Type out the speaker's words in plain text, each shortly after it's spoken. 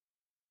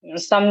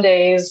some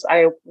days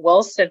I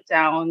will sit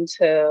down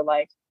to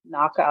like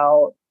knock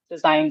out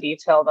design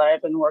detail that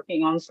I've been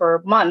working on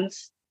for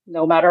months,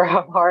 no matter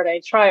how hard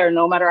I try or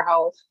no matter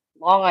how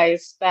long I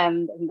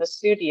spend in the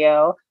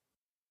studio.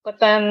 But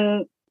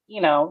then,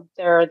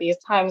 there are these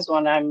times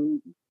when I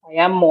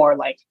am more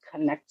like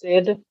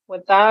connected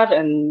with that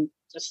and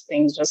just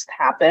things just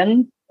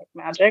happen like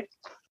magic.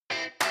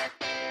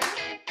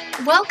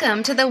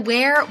 Welcome to the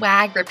Wear,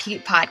 Wag,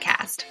 Repeat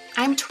podcast.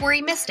 I'm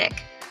Tori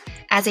Mystic.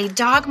 As a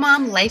dog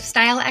mom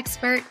lifestyle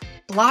expert,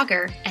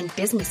 blogger, and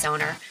business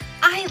owner,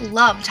 I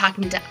love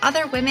talking to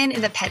other women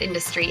in the pet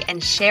industry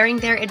and sharing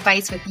their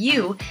advice with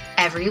you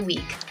every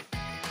week.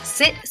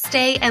 Sit,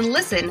 stay, and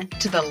listen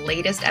to the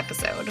latest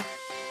episode.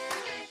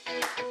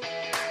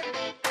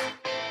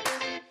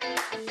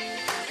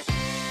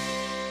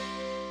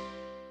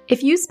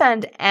 If you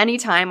spend any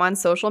time on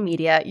social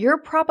media, you're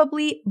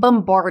probably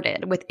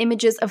bombarded with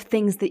images of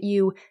things that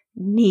you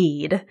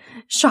need.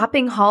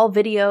 Shopping haul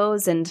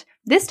videos and,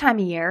 this time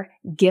of year,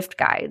 gift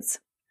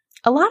guides.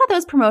 A lot of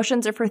those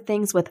promotions are for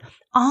things with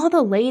all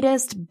the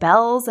latest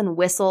bells and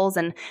whistles,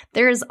 and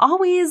there's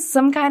always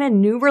some kind of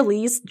new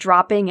release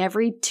dropping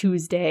every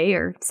Tuesday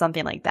or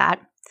something like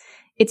that.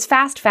 It's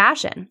fast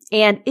fashion,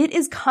 and it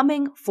is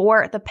coming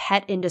for the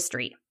pet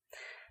industry.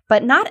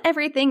 But not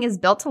everything is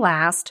built to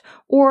last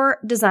or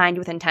designed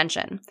with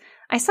intention.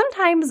 I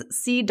sometimes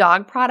see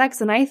dog products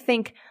and I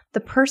think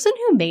the person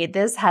who made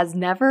this has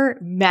never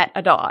met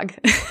a dog.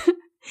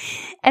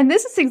 And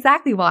this is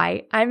exactly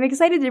why I'm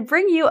excited to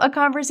bring you a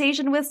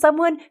conversation with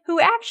someone who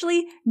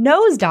actually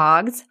knows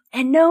dogs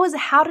and knows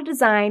how to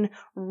design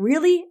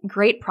really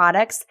great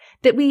products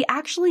that we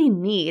actually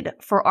need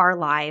for our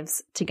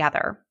lives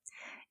together.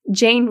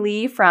 Jane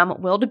Lee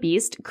from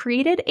Wildebeest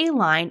created a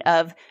line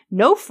of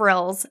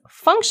no-frills,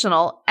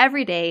 functional,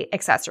 everyday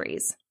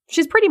accessories.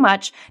 She's pretty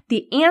much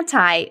the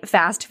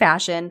anti-fast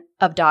fashion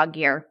of dog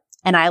gear,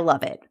 and I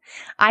love it.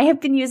 I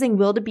have been using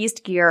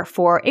Wildebeest gear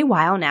for a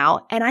while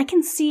now, and I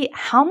can see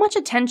how much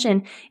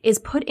attention is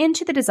put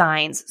into the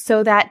designs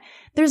so that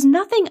there's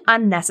nothing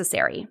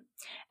unnecessary.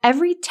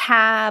 Every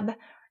tab,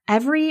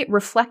 every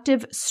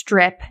reflective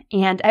strip,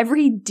 and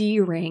every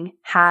D-ring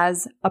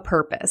has a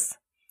purpose.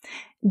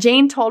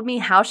 Jane told me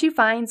how she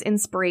finds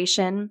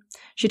inspiration.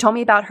 She told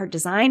me about her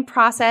design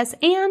process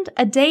and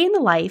a day in the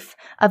life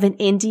of an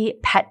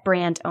indie pet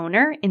brand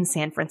owner in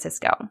San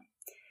Francisco.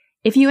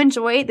 If you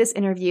enjoy this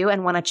interview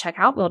and want to check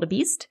out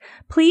Wildebeest,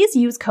 please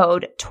use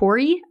code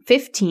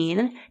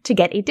TORI15 to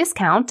get a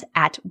discount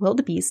at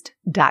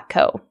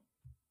wildebeest.co.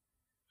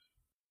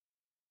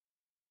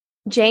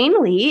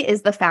 Jane Lee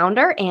is the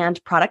founder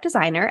and product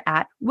designer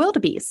at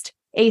Wildebeest,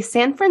 a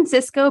San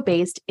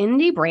Francisco-based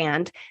indie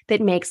brand that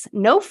makes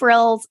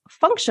no-frills,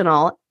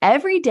 functional,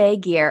 everyday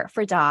gear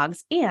for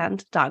dogs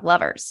and dog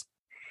lovers.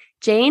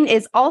 Jane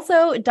is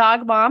also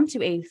dog mom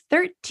to a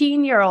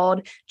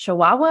 13-year-old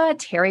Chihuahua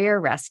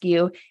Terrier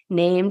rescue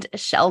named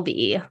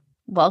Shelby.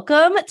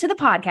 Welcome to the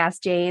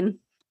podcast, Jane.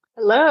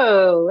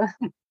 Hello.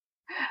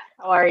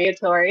 How are you,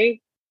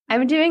 Tori?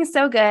 I'm doing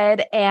so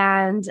good,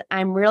 and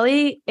I'm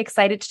really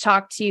excited to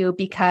talk to you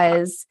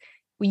because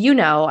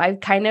I've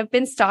kind of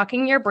been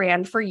stalking your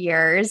brand for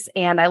years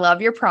and I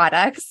love your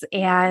products.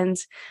 And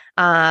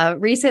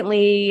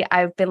recently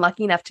I've been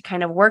lucky enough to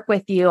kind of work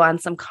with you on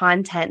some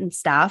content and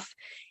stuff.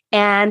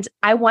 And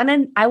I want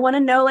to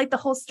know like the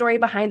whole story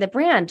behind the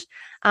brand,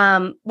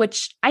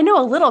 which I know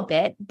a little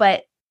bit,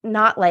 but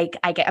not like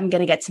I'm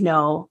going to get to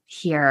know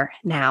here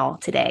now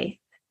today.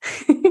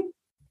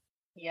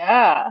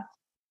 Yeah.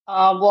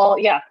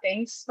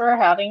 Thanks for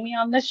having me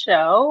on the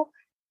show.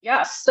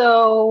 Yeah.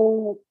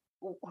 So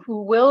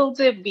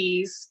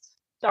Wildebeest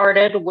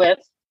started with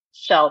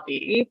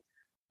Shelby.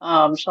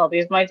 Shelby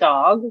is my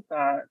dog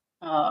that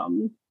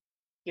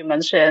you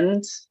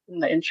mentioned in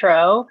the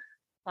intro.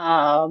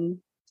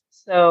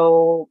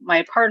 So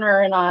my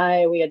partner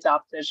and we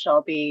adopted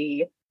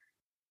Shelby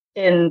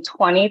in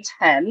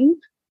 2010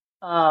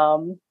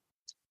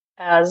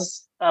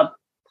 as a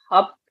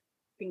pup,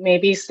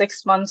 maybe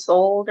 6 months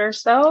old or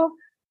so.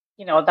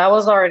 That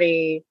was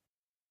already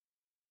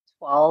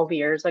 12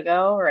 years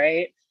ago,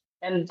 right?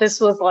 And this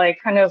was like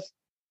kind of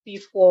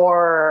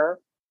before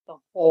the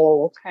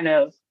whole kind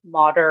of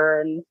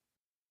modern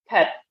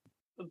pet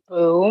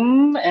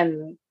boom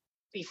and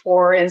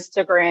before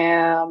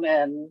Instagram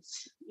and,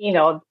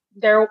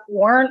 there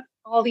weren't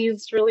all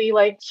these really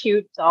like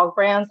cute dog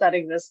brands that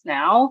exist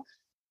now.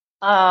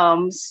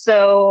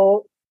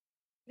 So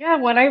yeah,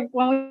 when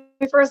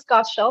we first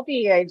got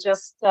Shelby, I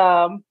just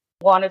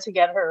wanted to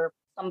get her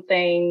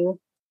something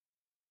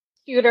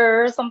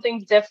cuter,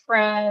 something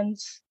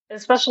different,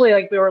 especially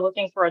like we were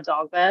looking for a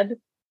dog bed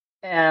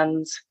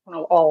and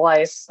all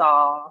I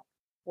saw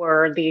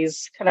were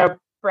these kind of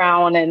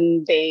brown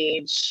and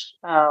beige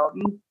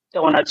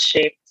donut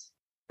shaped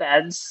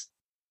beds.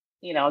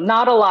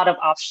 Not a lot of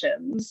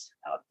options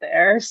out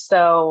there.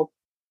 So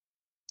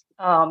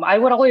I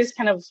would always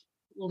kind of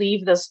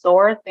leave the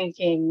store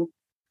thinking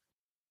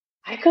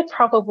I could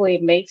probably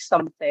make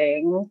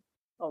something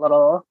a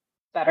little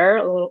better,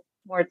 a little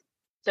more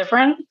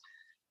different.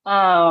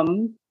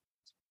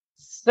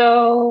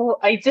 So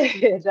I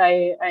did.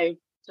 I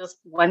just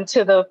went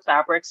to the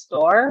fabric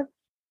store,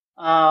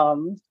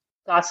 um,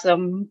 got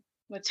some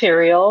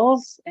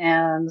materials,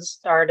 and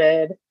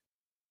started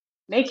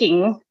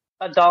making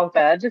a dog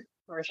bed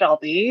for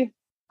Shelby.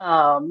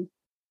 Um,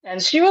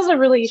 and she was a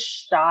really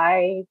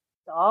shy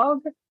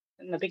dog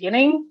in the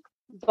beginning,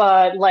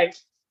 but like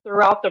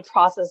throughout the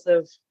process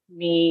of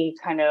me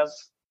kind of,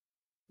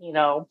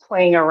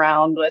 playing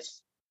around with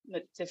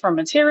different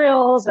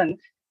materials and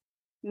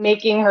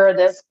making her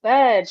this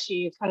bed,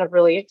 she kind of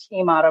really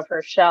came out of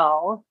her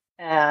shell.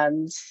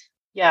 And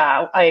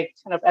yeah, I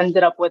kind of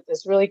ended up with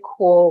this really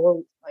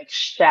cool, like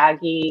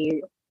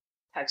shaggy,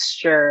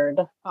 textured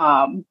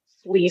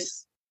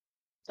fleece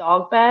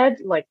dog bed,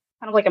 like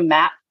kind of like a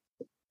mat.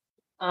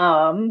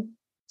 Um,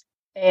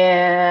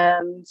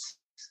 and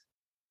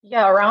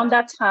yeah, around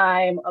that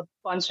time, a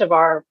bunch of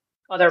our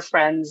other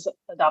friends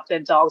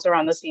adopted dogs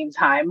around the same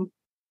time.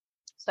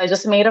 So I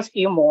just made a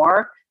few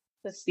more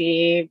to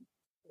see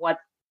what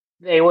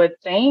they would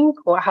think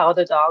or how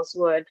the dogs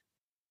would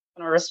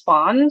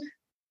respond.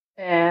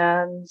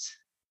 And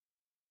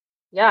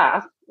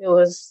yeah, it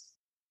was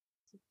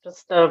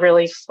just a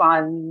really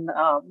fun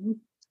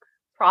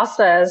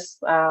process.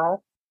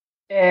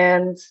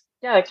 And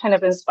yeah, it kind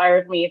of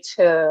inspired me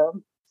to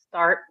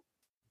start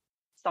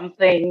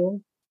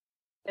something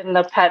in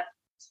the pet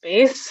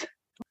space.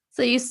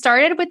 So you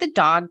started with the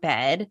dog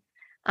bed.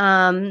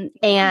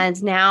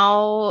 And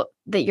now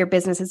that your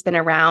business has been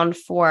around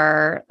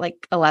for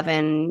like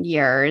 11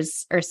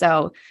 years or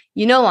so,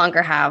 you no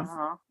longer have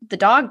the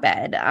dog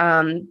bed,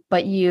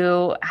 but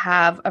you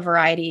have a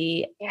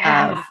variety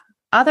of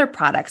other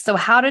products. So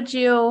how did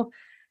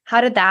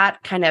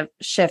that kind of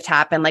shift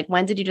happen? Like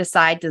when did you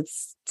decide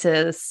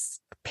to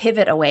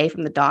pivot away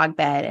from the dog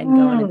bed and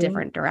go in a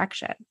different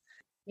direction?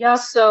 Yeah,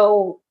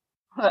 so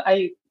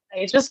I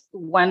just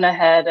went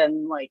ahead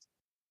and like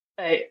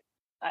I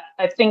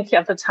I think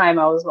at the time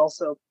I was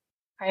also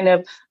kind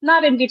of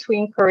not in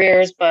between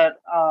careers, but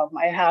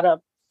I had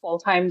a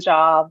full-time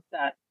job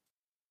that,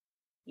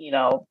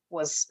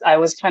 I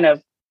was kind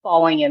of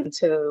falling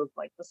into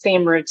like the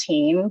same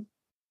routine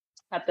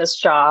at this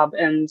job.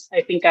 And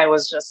I think I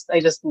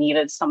just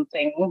needed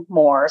something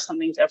more,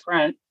 something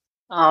different.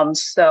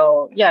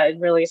 So yeah, it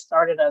really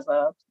started as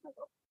a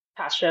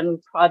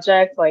passion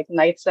project, like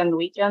nights and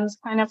weekends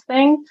kind of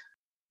thing.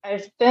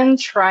 I've been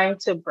trying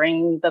to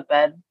bring the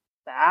bed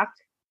back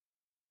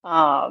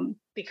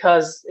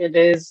because it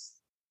is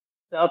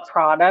the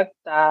product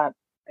that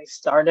I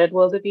started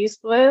Wildebeest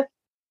with.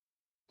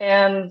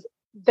 And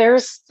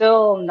there's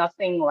still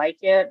nothing like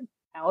it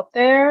out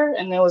there.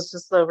 And it was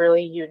just a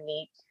really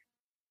unique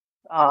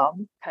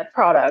pet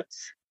product.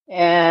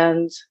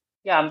 And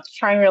yeah, I'm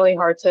trying really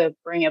hard to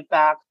bring it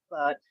back,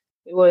 but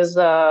it was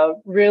a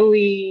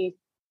really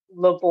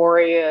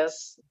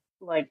laborious,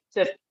 like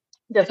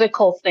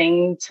difficult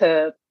thing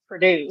to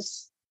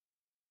produce.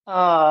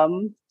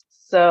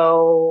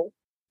 So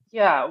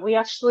yeah, we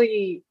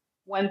actually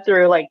went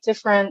through like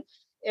different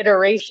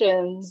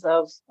iterations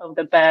of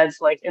the beds,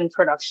 like in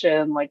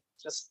production, like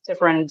just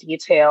different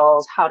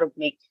details, how to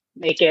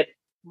make it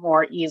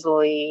more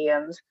easily.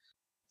 And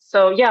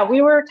so yeah,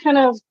 we were kind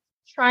of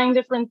trying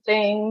different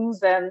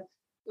things, and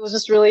it was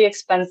just really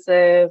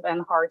expensive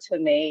and hard to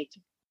make.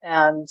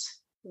 And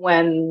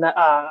when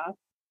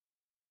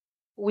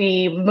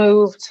we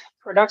moved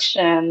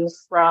production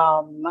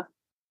from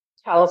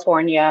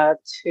California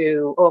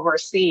to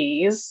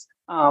overseas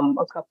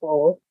a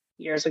couple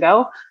years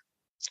ago,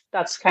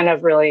 that's kind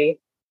of really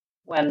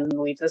when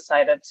we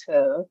decided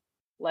to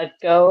let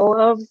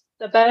go of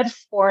the bed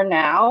for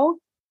now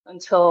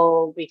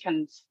until we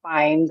can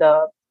find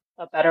a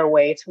better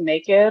way to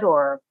make it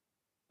or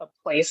a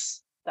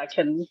place that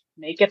can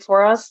make it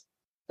for us.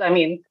 I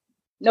mean,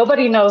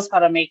 nobody knows how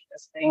to make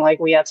this thing. Like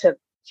we had to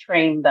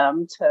train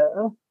them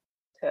to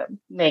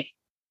make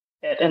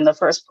it in the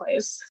first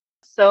place.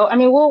 So I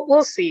mean,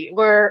 we'll see.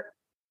 We're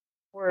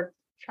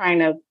trying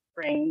to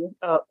bring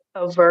a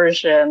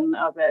version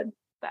of it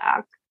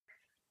back.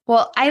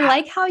 Well, I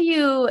like how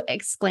you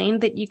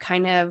explained that you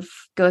kind of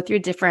go through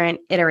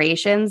different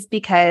iterations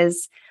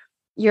because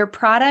your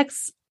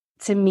products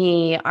to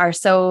me are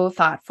so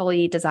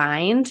thoughtfully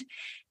designed.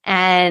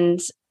 And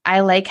I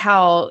like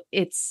how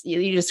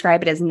you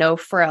describe it as no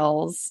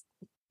frills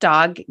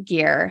dog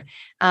gear.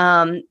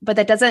 But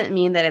that doesn't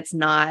mean that it's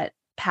not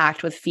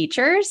packed with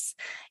features.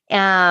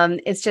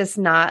 It's just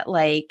not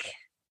like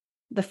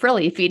the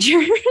frilly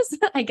features,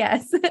 I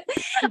guess.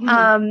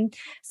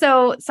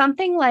 So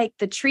something like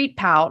the treat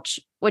pouch,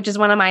 which is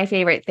one of my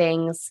favorite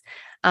things,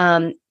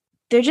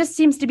 there just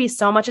seems to be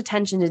so much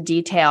attention to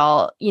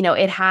detail.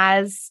 It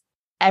has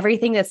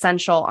everything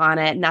essential on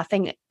it,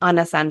 nothing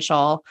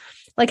unessential.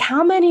 Like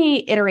how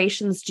many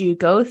iterations do you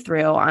go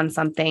through on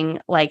something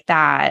like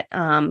that?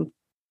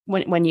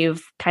 When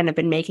you've kind of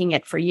been making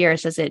it for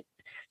years, does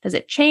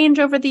it change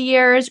over the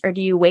years, or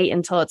do you wait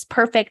until it's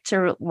perfect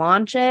to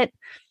launch it?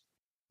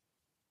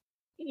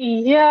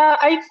 Yeah,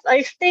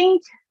 I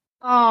think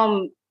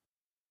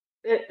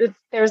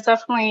there's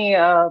definitely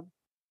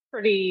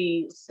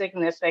pretty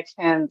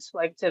significant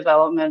like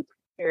development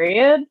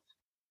period,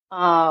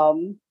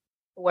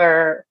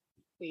 where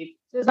we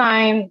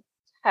design,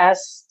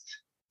 test,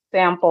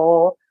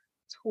 sample,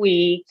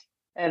 tweak,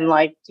 and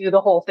like do the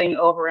whole thing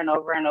over and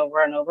over and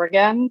over and over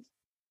again,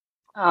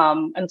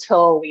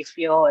 until we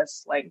feel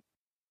it's like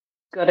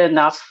good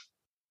enough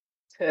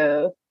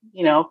to,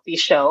 be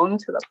shown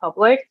to the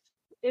public.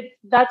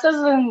 That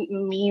doesn't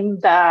mean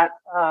that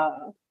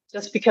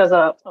just because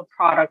a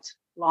product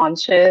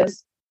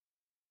launches,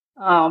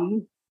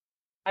 um,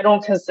 I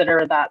don't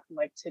consider that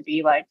like to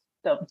be like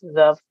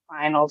the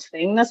final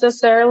thing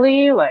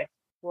necessarily. Like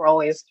we're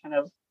always kind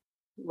of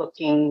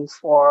looking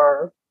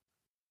for,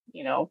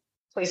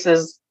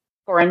 places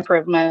for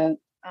improvement,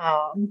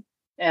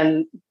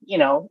 and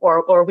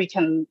or we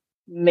can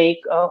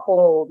make a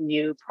whole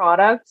new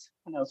product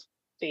kind of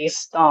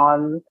based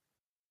on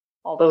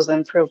all those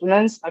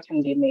improvements that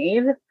can be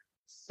made.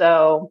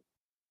 So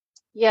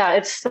yeah,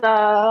 it's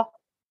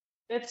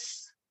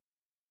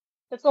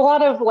it's a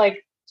lot of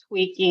like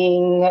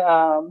tweaking,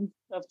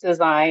 of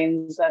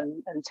designs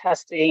and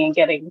testing and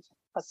getting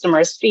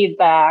customers'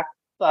 feedback.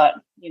 But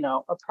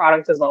a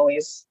product is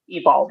always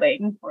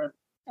evolving, or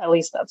at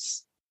least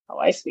that's how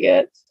I see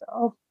it.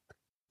 So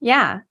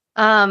Yeah.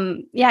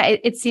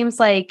 It seems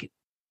like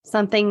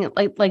something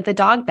like the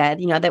dog bed,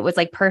 that was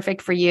like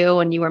perfect for you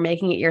and you were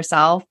making it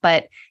yourself.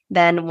 But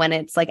then when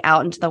it's like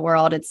out into the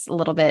world, it's a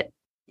little bit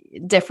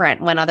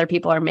different when other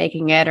people are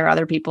making it or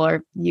other people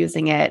are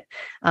using it.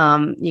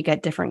 You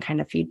get different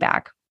kind of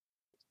feedback.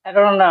 I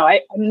don't know.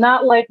 I'm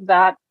not like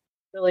that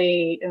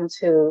really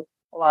into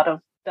a lot of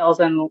bells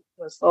and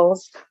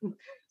whistles.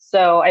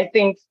 So I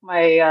think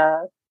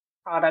my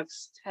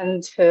products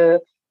tend to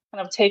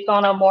kind of take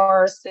on a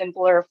more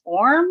simpler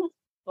form.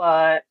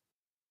 But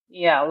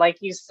yeah, like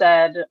you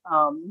said,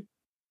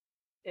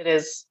 it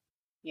is,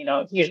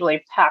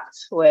 usually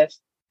packed with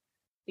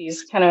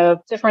these kind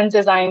of different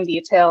design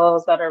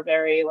details that are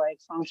very like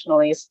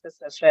functionally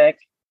specific.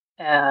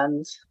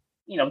 And,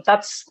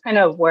 that's kind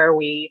of where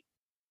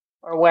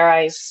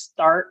I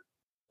start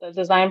the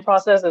design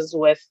process, is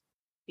with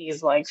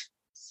these like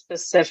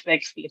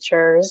specific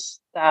features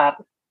that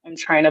I'm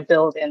trying to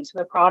build into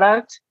the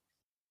product.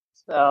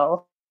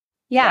 So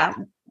Yeah.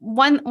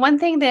 One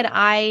thing that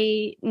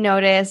I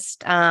noticed,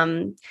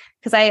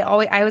 because I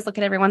always look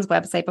at everyone's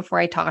website before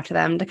I talk to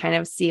them to kind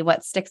of see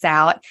what sticks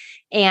out.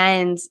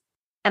 And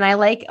I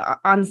like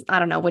I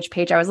don't know which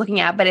page I was looking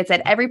at, but it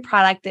said every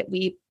product that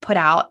we put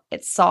out,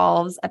 it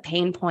solves a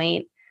pain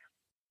point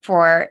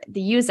for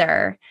the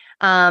user.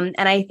 And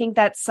I think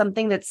that's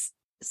something that's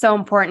so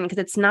important,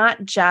 because it's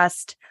not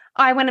just,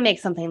 oh, I want to make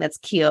something that's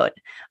cute,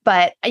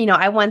 but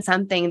I want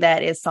something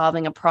that is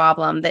solving a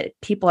problem that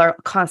people are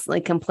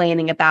constantly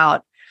complaining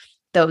about.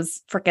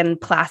 Those freaking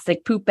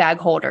plastic poop bag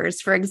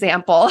holders, for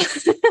example.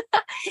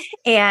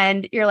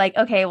 And you're like,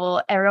 okay,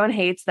 well, everyone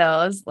hates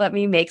those. Let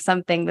me make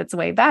something that's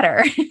way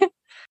better.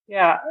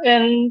 yeah,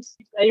 and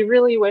I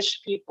really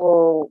wish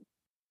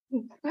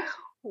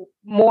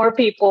more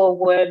people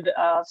would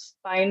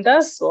find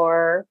us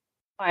or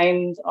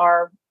find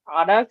our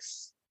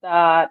products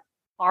that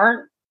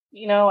aren't,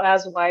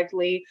 as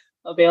widely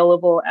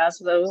available as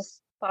those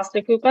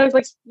plastic poop bags.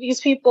 Like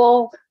these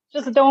people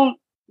just don't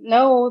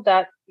know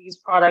that these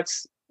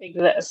products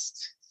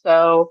exist.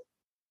 So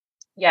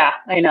yeah,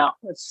 I know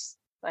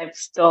I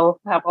still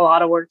have a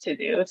lot of work to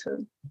do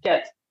to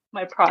get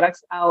my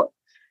products out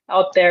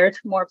there to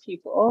more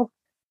people.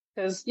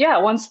 Because yeah,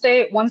 once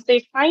they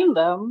find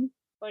them,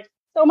 like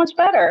so much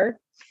better.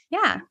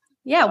 Yeah.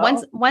 Yeah.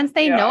 So, Once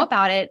they know yeah.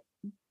 about it,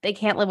 they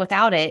can't live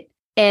without it.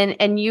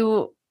 And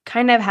you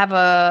kind of have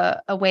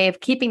a way of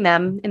keeping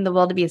them in the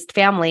wildebeest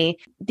family,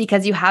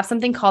 because you have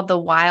something called the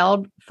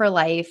Wild for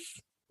Life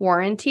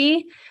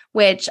warranty,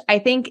 which I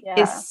think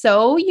Yeah. is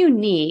so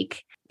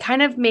unique.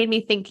 Kind of made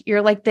me think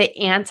you're like the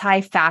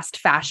anti-fast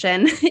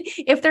fashion.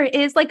 If there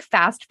is like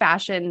fast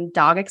fashion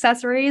dog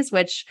accessories,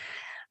 which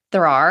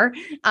there are,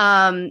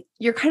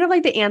 you're kind of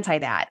like the anti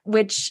that,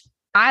 which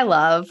I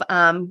love,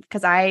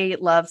 because I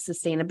love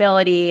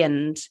sustainability,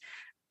 and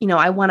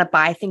I want to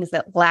buy things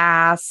that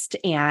last,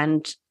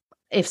 and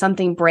if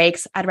something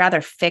breaks, I'd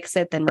rather fix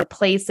it than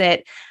replace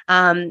it.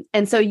 And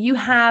so you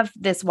have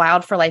this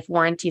Wild for Life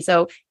warranty.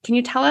 So can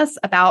you tell us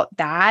about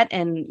that,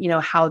 and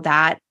how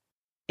that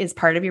is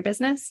part of your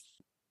business?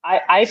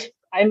 I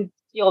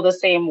feel the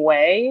same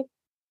way.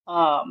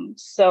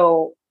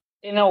 So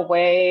in a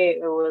way,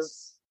 it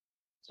was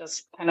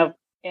just kind of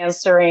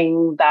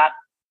answering that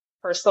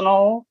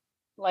personal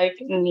like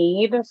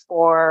need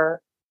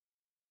for,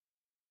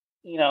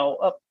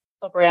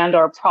 a brand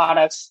or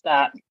products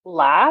that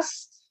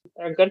last.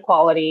 They're good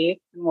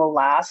quality and will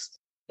last.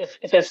 If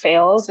it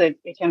fails, it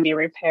can be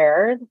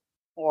repaired.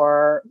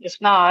 Or if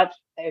not,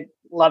 I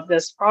love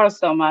this product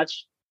so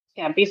much,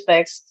 can't be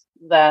fixed,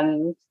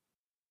 then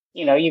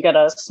you get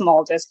a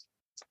small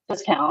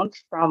discount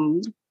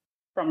from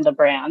the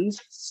brand.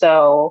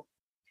 So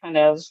kind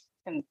of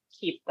can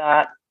keep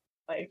that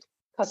like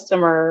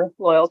customer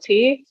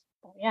loyalty.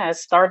 Yeah, it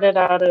started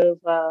out of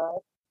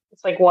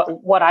it's like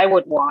what I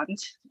would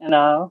want in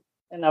a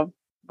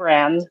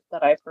brand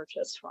that I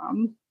purchase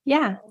from.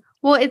 Yeah.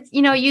 Well, it's,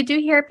 you do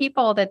hear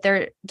people that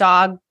their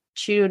dog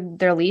chewed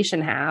their leash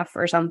in half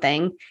or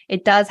something.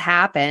 It does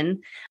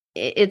happen.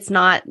 It's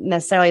not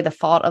necessarily the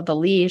fault of the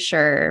leash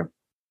or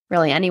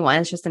really anyone.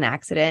 It's just an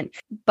accident.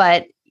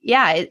 But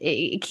yeah,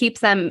 it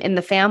keeps them in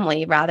the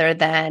family rather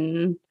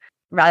than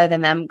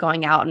them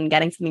going out and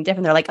getting something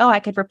different. They're like, oh, I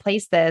could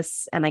replace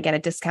this and I get a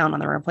discount on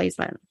the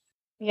replacement.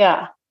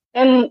 Yeah.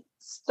 And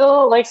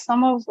still, like,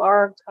 some of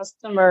our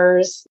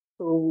customers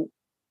who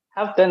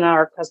have been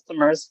our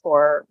customers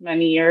for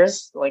many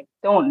years, like,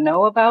 don't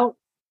know about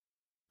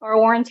our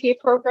warranty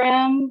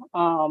program.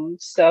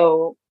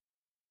 So,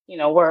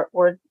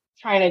 we're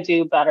trying to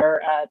do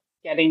better at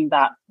getting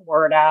that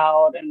word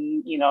out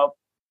and,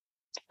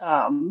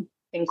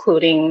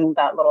 including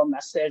that little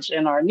message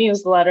in our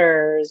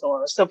newsletters,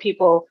 or so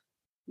people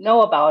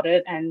know about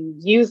it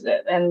and use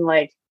it. And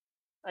like,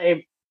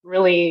 I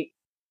really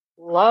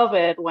love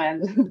it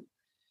when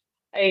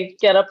I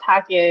get a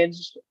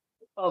package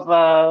of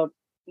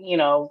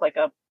like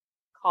a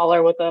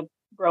collar with a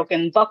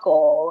broken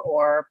buckle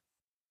or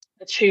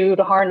a chewed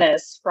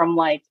harness from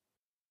like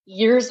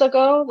years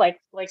ago. Like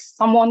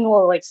someone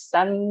will like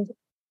send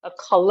a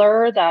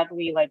color that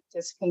we like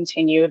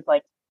discontinued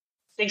like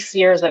 6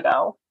 years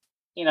ago,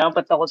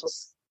 but they'll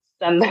just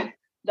send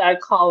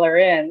that collar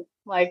in.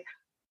 Like,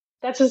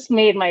 that just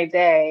made my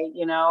day,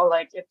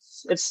 like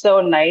it's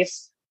so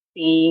nice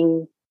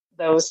seeing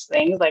those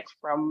things like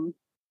from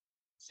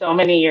so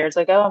many years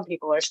ago, and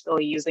people are still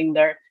using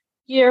their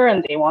gear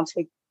and they want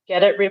to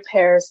get it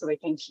repaired so they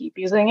can keep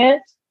using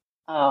it.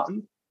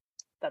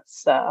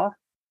 That's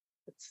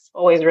it's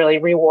always really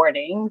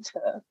rewarding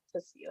to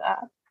see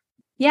that.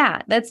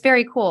 Yeah, that's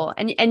very cool.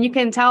 And you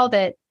can tell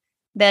that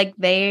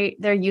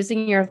they're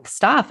using your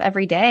stuff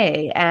every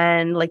day,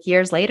 and like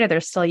years later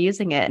they're still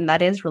using it, and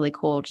that is really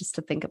cool just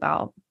to think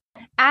about.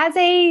 As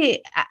a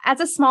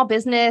small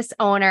business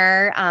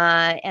owner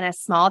and a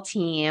small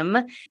team,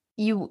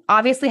 you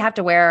obviously have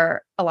to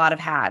wear a lot of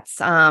hats.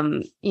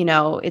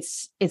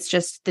 It's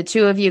just the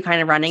two of you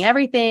kind of running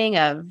everything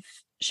of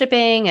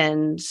shipping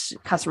and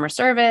customer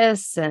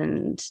service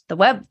and the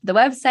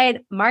website,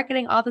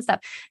 marketing, all the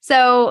stuff.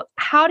 So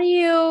how do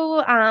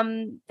you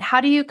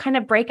kind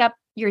of break up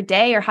your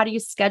day, or how do you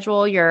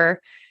schedule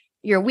your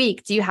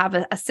week? Do you have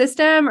a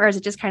system, or is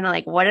it just kind of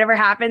like whatever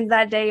happens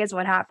that day is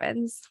what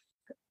happens?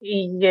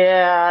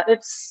 Yeah,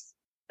 it's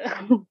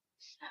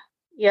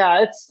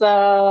it's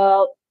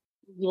a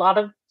lot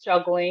of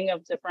juggling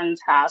of different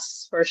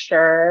tasks for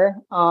sure.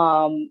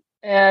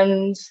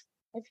 And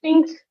I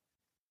think,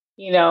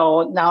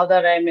 now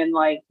that I'm in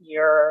like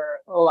year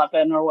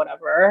 11 or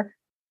whatever,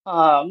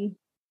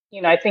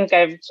 I think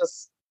I've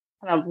just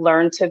kind of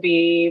learned to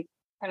be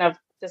kind of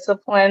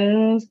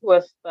disciplined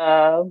with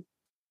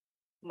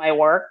my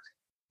work.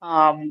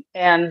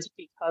 And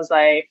because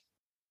I,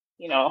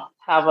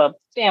 have a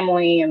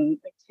family and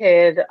a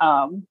kid,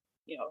 I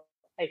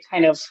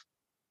kind of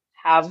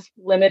have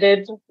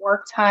limited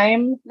work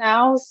time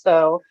now.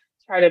 So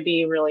try to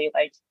be really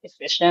like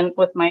efficient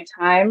with my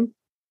time.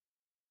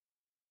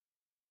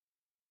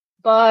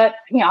 But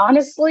yeah,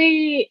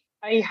 honestly,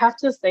 I have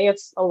to say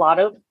it's a lot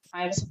of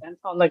time spent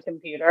on the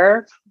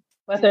computer,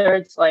 whether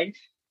it's like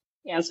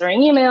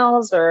answering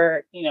emails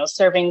or,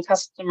 serving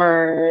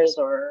customers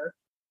or,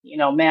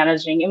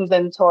 managing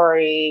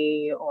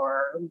inventory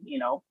or,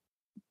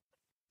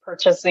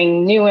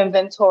 purchasing new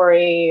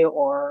inventory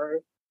or,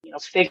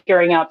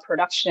 figuring out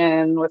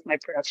production with my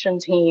production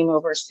team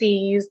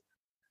overseas.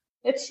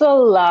 It's a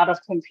lot of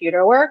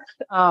computer work.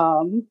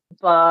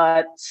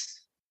 But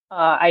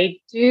I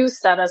do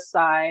set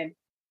aside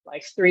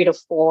like 3 to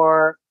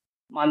 4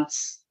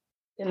 months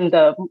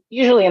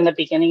usually in the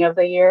beginning of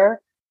the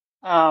year,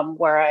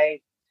 where I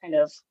kind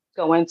of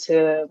go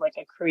into like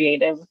a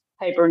creative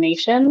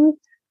hibernation.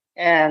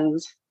 And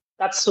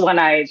that's when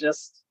I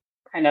just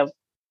kind of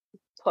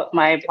put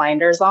my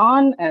blinders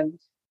on and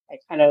I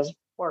kind of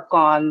work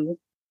on,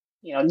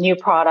 new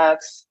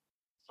products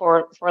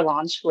for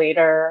launch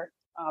later.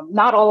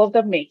 Not all of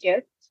them make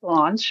it to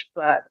launch,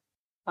 but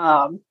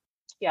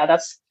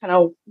that's kind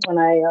of when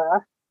I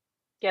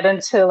get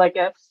into like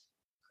a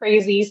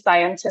crazy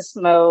scientist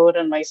mode,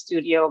 and my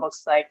studio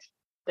looks like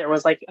there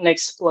was like an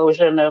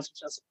explosion of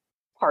just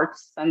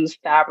parts and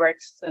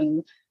fabrics,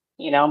 and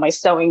my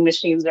sewing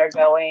machines are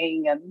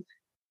going, and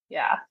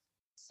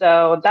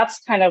so that's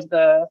kind of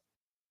the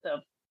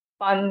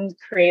fun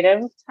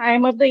creative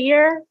time of the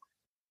year,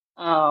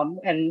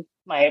 and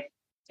my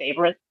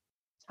favorite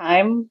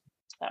time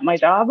at my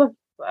job,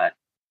 but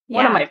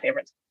one of my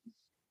favorites.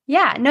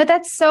 Yeah, no,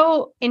 that's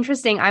so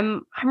interesting.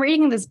 I'm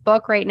reading this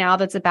book right now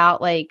that's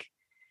about like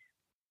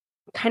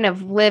kind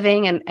of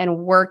living and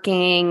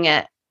working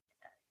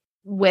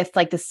with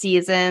like the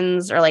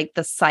seasons or like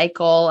the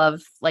cycle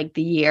of like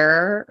the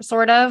year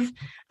sort of,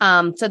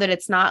 so that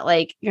it's not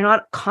like you're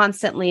not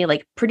constantly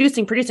like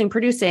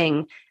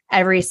producing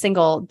every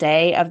single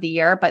day of the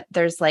year, but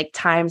there's like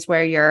times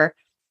where you're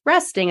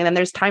resting, and then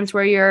there's times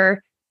where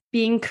you're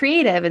being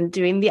creative and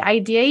doing the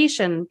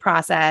ideation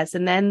process.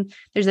 And then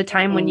there's a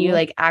time when you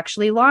like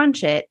actually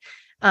launch it.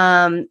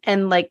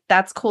 And like,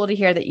 that's cool to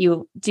hear that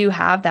you do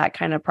have that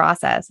kind of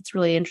process. It's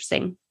really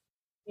interesting.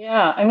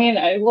 Yeah. I mean,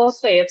 I will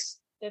say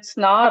it's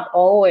not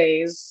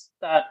always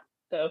that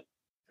the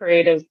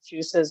creative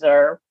juices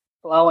are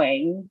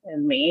flowing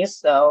in me.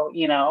 So,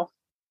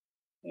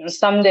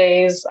 some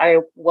days I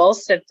will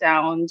sit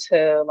down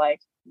to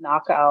like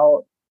knock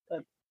out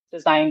the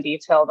design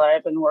detail that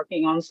I've been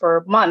working on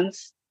for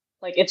months.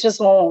 Like it just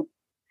won't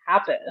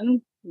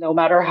happen no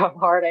matter how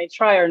hard I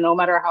try or no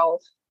matter how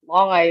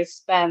long I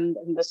spend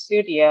in the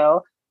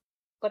studio.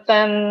 But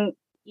then,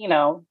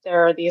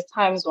 there are these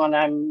times when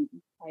I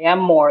am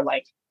more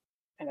like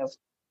kind of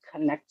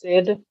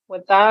connected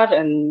with that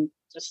and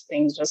just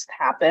things just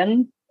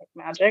happen like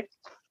magic.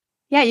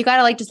 Yeah, you got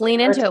to like just lean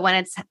into it when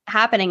it's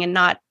happening and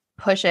not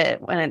push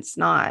it when it's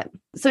not.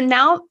 So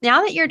now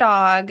that your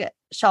dog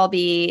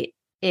Shelby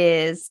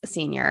is a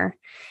senior,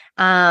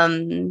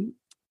 are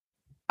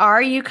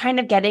you kind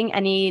of getting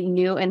any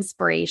new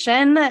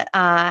inspiration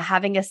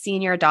having a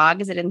senior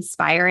dog? Is it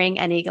inspiring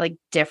any like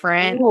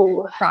different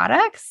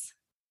products?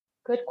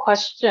 Good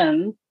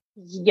question.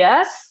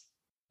 Yes.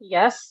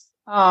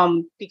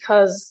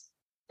 Because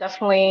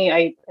definitely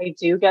I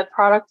do get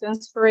product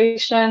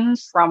inspiration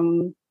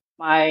from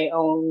my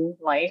own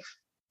life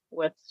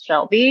with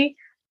Shelby.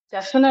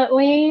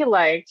 Definitely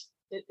like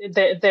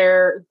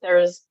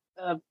there's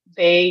a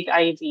vague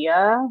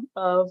idea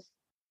of,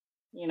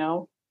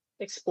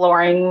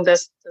 exploring the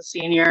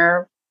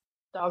senior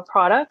dog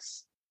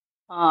products.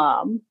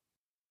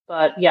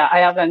 But yeah, I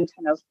haven't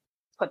kind of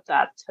put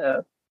that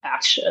to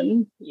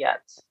action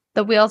yet.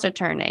 The wheels are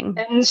turning.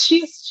 And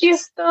she's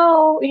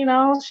still,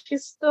 she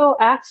still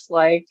acts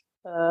like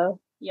a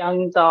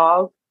young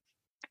dog,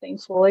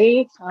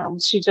 thankfully.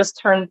 She just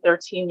turned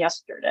 13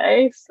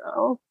 yesterday,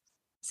 so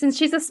since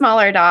she's a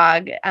smaller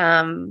dog,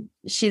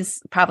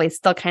 she's probably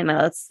still kind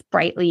of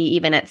sprightly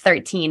even at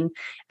 13.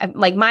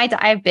 Like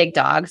I have big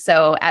dogs.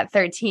 So at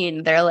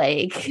 13, they're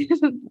like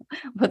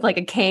with like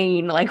a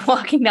cane, like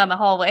walking down the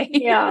hallway.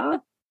 Yeah.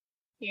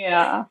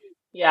 I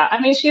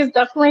mean, she's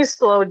definitely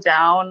slowed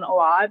down a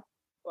lot,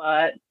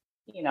 but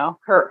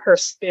her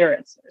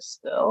spirits are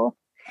still.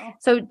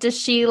 So does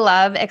she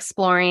love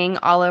exploring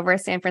all over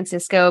San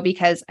Francisco?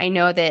 Because I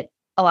know that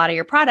a lot of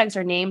your products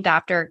are named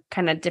after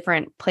kind of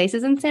different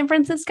places in San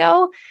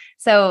Francisco.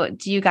 So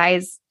do you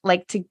guys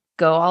like to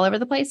go all over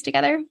the place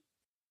together?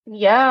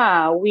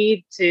 Yeah,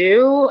 we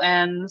do.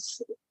 And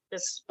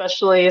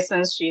especially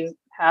since she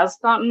has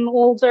gotten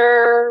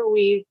older,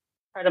 we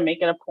try to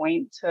make it a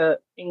point to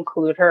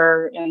include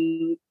her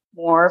in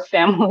more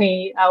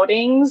family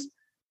outings.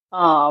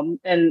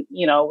 And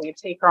we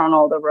take her on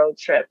all the road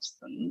trips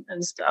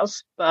and stuff.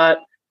 But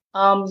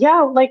yeah,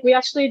 like we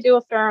actually do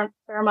a fair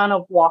amount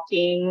of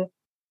walking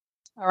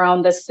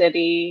around the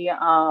city.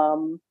 Yeah,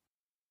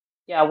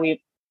 we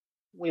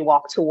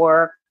walk to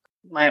work.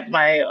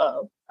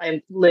 I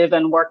live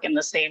and work in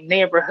the same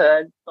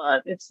neighborhood,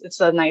 but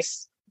it's a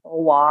nice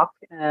walk.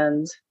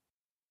 And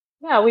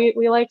yeah,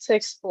 we like to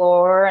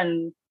explore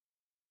and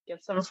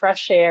get some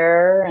fresh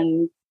air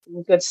and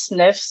good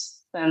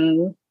sniffs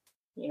and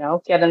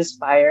get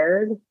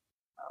inspired.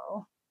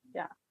 So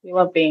yeah, we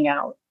love being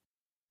out.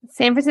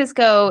 San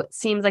Francisco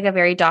seems like a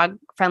very dog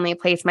friendly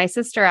place. My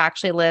sister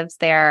actually lives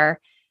there.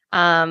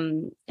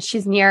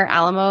 She's near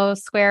Alamo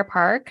Square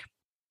Park.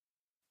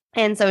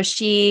 And so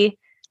she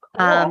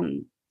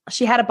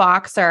had a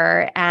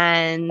boxer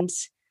and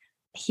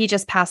he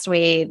just passed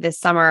away this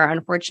summer,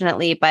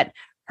 unfortunately, but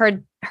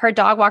her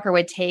dog walker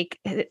would take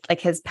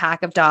like his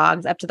pack of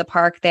dogs up to the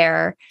park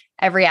there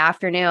every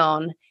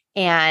afternoon.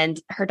 And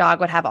her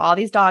dog would have all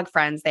these dog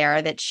friends there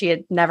that she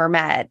had never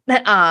met.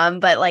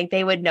 But like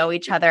they would know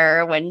each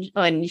other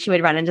when she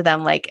would run into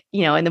them, like,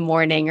 in the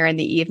morning or in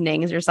the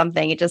evenings or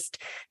something. It just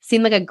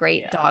seemed like a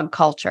great dog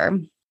culture.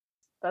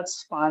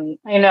 That's fun.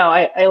 I know.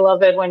 I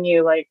love it when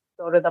you like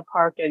go to the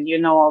park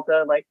and all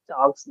the like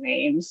dogs'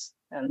 names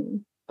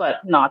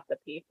but not the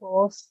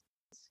people's.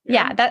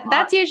 Yeah,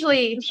 that's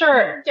usually I'm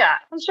sure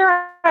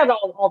at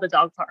all the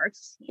dog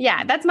parks.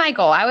 Yeah, that's my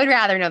goal. I would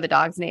rather know the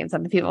dogs' names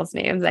than the people's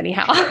names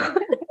anyhow.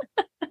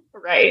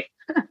 Right.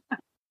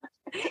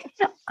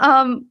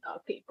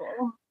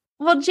 People.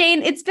 Well,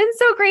 Jane, it's been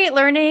so great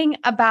learning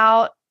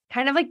about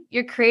kind of like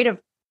your creative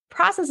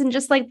process and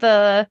just like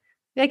the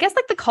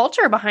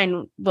culture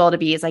behind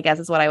Wildebeest, I guess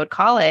is what I would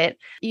call it.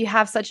 You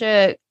have such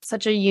a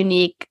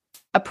unique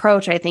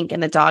approach, I think, in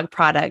the dog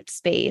product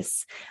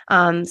space.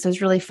 So it's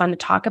really fun to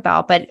talk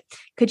about. But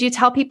could you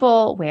tell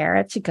people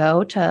where to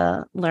go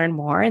to learn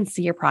more and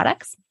see your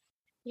products?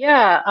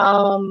 Yeah.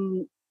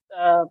 On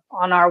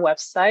our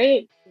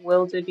website,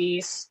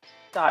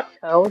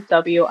 wildebeest.co,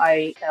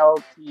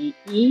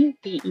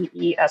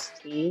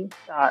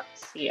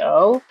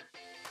 WILDEBEEST.co.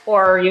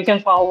 Or you can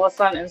follow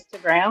us on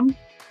Instagram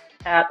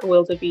at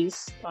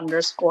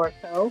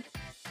wildebeest_co.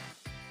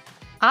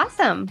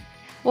 Awesome.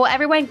 Well,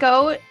 everyone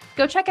go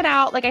check it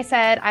out. Like I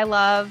said, I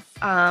love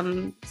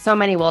so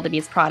many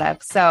Wildebeest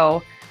products.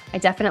 So I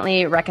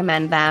definitely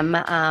recommend them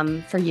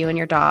for you and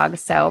your dog.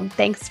 So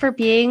thanks for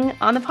being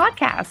on the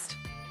podcast.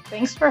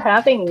 Thanks for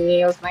having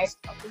me. It was nice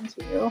talking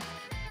to you.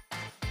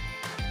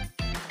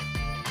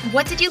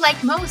 What did you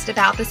like most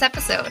about this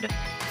episode?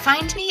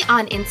 Find me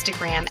on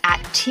Instagram at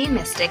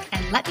TMystic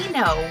and let me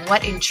know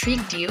what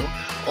intrigued you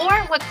or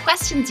what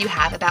questions you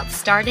have about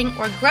starting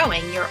or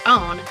growing your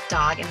own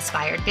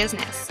dog-inspired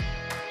business.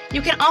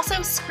 You can also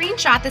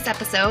screenshot this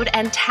episode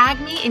and tag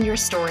me in your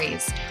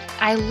stories.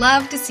 I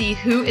love to see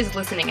who is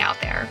listening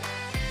out there.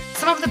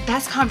 Some of the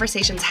best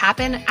conversations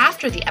happen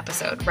after the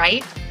episode,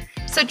 right?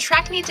 So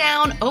track me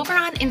down over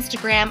on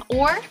Instagram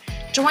or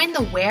join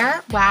the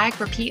Wear, Wag,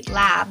 Repeat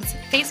Labs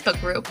Facebook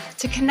group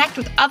to connect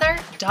with other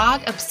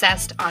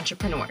dog-obsessed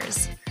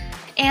entrepreneurs.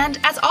 And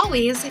as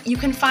always, you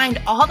can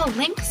find all the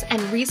links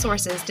and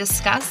resources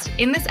discussed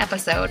in this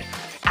episode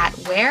at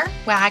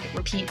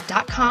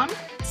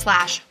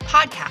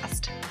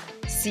wearwagrepeat.com/podcast.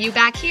 See you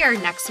back here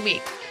next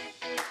week.